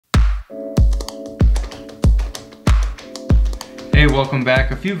Hey, welcome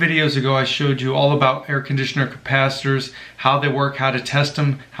back. A few videos ago I showed you all about air conditioner capacitors, how they work, how to test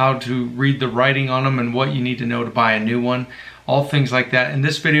them, how to read the writing on them, and what you need to know to buy a new one. All things like that. In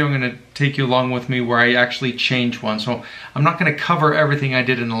this video I'm going to take you along with me where I actually change one. So I'm not going to cover everything I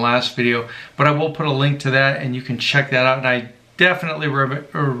did in the last video, but I will put a link to that and you can check that out. And I definitely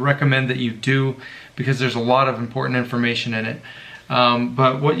recommend that you do, because there's a lot of important information in it.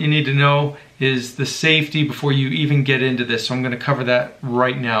 But what you need to know is the safety before you even get into this. So I'm going to cover that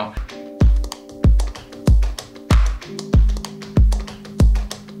right now.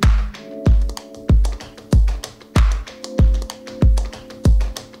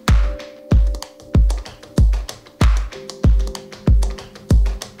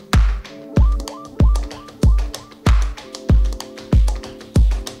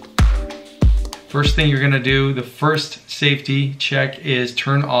 First thing you're going to do, the first safety check, is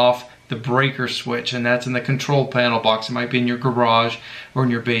turn off the breaker switch, and that's in the control panel box. It might be in your garage or in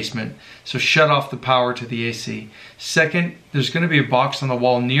your basement. So shut off the power to the AC. Second, there's going to be a box on the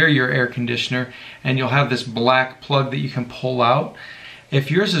wall near your air conditioner, and you'll have this black plug that you can pull out. If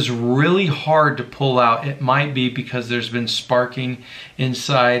yours is really hard to pull out, it might be because there's been sparking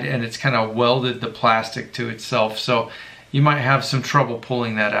inside and it's kind of welded the plastic to itself. So you might have some trouble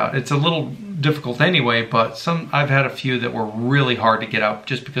pulling that out. It's a little difficult anyway, but I've had a few that were really hard to get out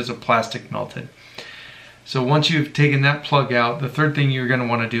just because the plastic melted. So once you've taken that plug out, the third thing you're going to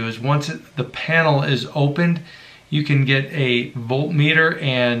want to do is once the panel is opened, you can get a voltmeter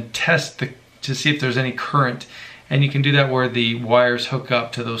and test to see if there's any current. And you can do that where the wires hook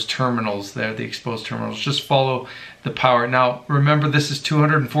up to those terminals there, the exposed terminals. Just follow the power. Now remember, this is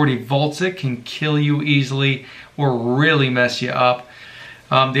 240 volts. It can kill you easily or really mess you up.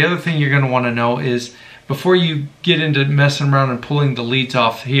 The other thing you're going to want to know is, before you get into messing around and pulling the leads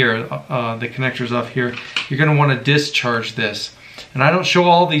off here, the connectors off here, you're going to want to discharge this. And I don't show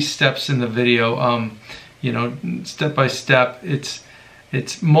all these steps in the video, you know, step by step.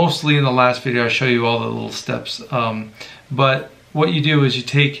 It's mostly in the last video I show you all the little steps. But what you do is you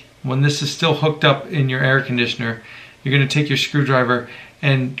take, when this is still hooked up in your air conditioner, you're going to take your screwdriver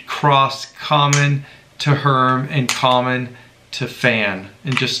and cross common to Herm and common to fan,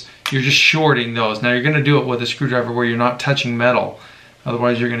 and you're just shorting those. Now you're going to do it with a screwdriver where you're not touching metal,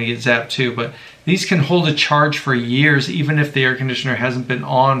 otherwise you're going to get zapped too. But these can hold a charge for years, even if the air conditioner hasn't been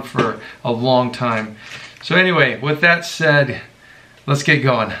on for a long time. So anyway, with that said, let's get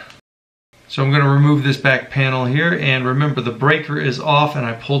going. So I'm going to remove this back panel here, and remember the breaker is off and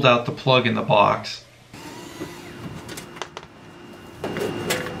I pulled out the plug in the box.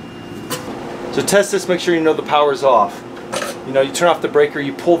 So test this, make sure you know the power's off. You know, you turn off the breaker,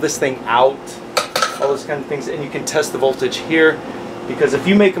 you pull this thing out, all those kind of things, and you can test the voltage here, because if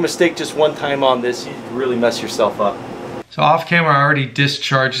you make a mistake just one time on this, you really mess yourself up. So off camera I already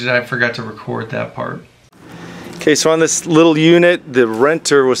discharged it, I forgot to record that part. Okay, so on this little unit, the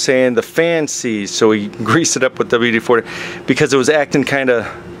renter was saying the fan seized, so we greased it up with WD-40 because it was acting kind of,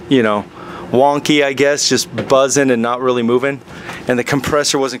 you know, wonky, I guess, just buzzing and not really moving, and the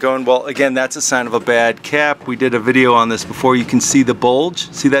compressor wasn't going. Well, again, that's a sign of a bad cap. We did a video on this before. You can see the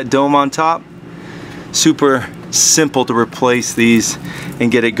bulge, see that dome on top? Super simple to replace these and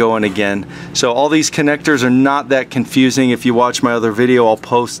get it going again. So all these connectors are not that confusing. If you watch my other video, I'll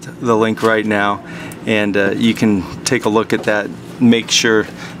post the link right now, and you can take a look at that, make sure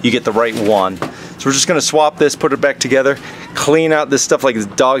you get the right one. So we're just going to swap this, put it back together, clean out this stuff like this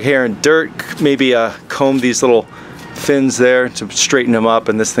dog hair and dirt, maybe comb these little fins there to straighten them up,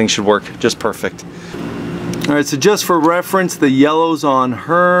 and this thing should work just perfect. Alright, so just for reference, the yellow's on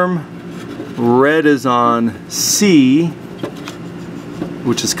Herm, red is on C,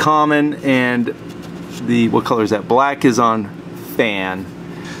 which is common, and the, what color is that? Black is on fan.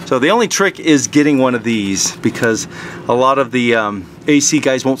 So the only trick is getting one of these, because a lot of the AC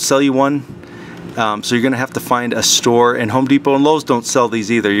guys won't sell you one. So you're going to have to find a store, and Home Depot and Lowe's don't sell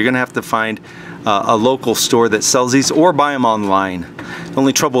these either. You're going to have to find a local store that sells these, or buy them online. The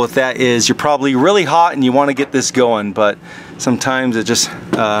only trouble with that is you're probably really hot and you want to get this going, but sometimes it just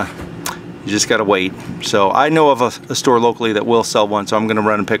you just got to wait. So I know of a store locally that will sell one, so I'm going to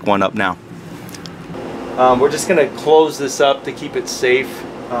run and pick one up now. We're just going to close this up to keep it safe,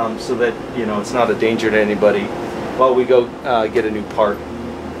 so that, you know, it's not a danger to anybody while we go get a new part.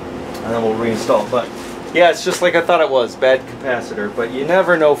 And then we'll reinstall it. But yeah, it's just like I thought it was, bad capacitor, but you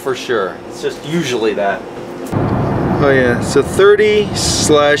never know for sure. It's just usually that. Oh yeah, so 30/5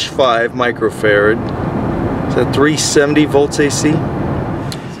 microfarad. Is that 370 volts AC?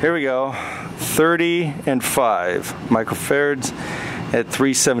 Here we go, 30 and 5 microfarads at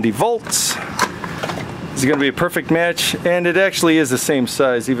 370 volts. is going to be a perfect match, and it actually is the same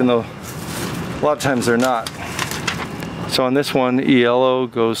size, even though a lot of times they're not. So on this one, yellow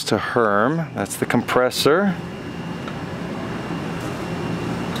goes to Herm. That's the compressor.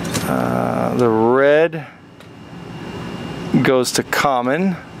 The red goes to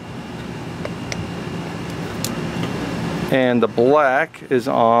common. And the black is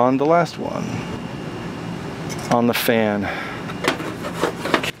on the last one, on the fan.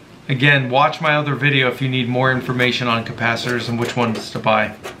 Again, watch my other video if you need more information on capacitors and which ones to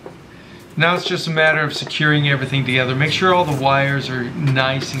buy. Now it's just a matter of securing everything together. Make sure all the wires are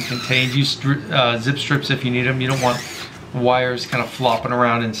nice and contained. Use zip strips if you need them. You don't want wires kind of flopping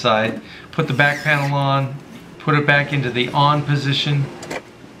around inside. Put the back panel on, put it back into the on position,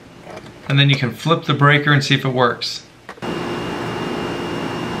 and then you can flip the breaker and see if it works.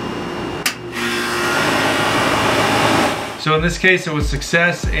 So in this case it was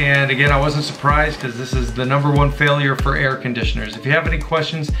success, and again I wasn't surprised because this is the #1 failure for air conditioners. If you have any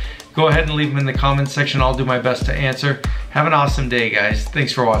questions, go ahead and leave them in the comments section. I'll do my best to answer. Have an awesome day, guys.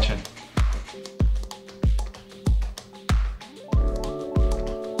 Thanks for watching.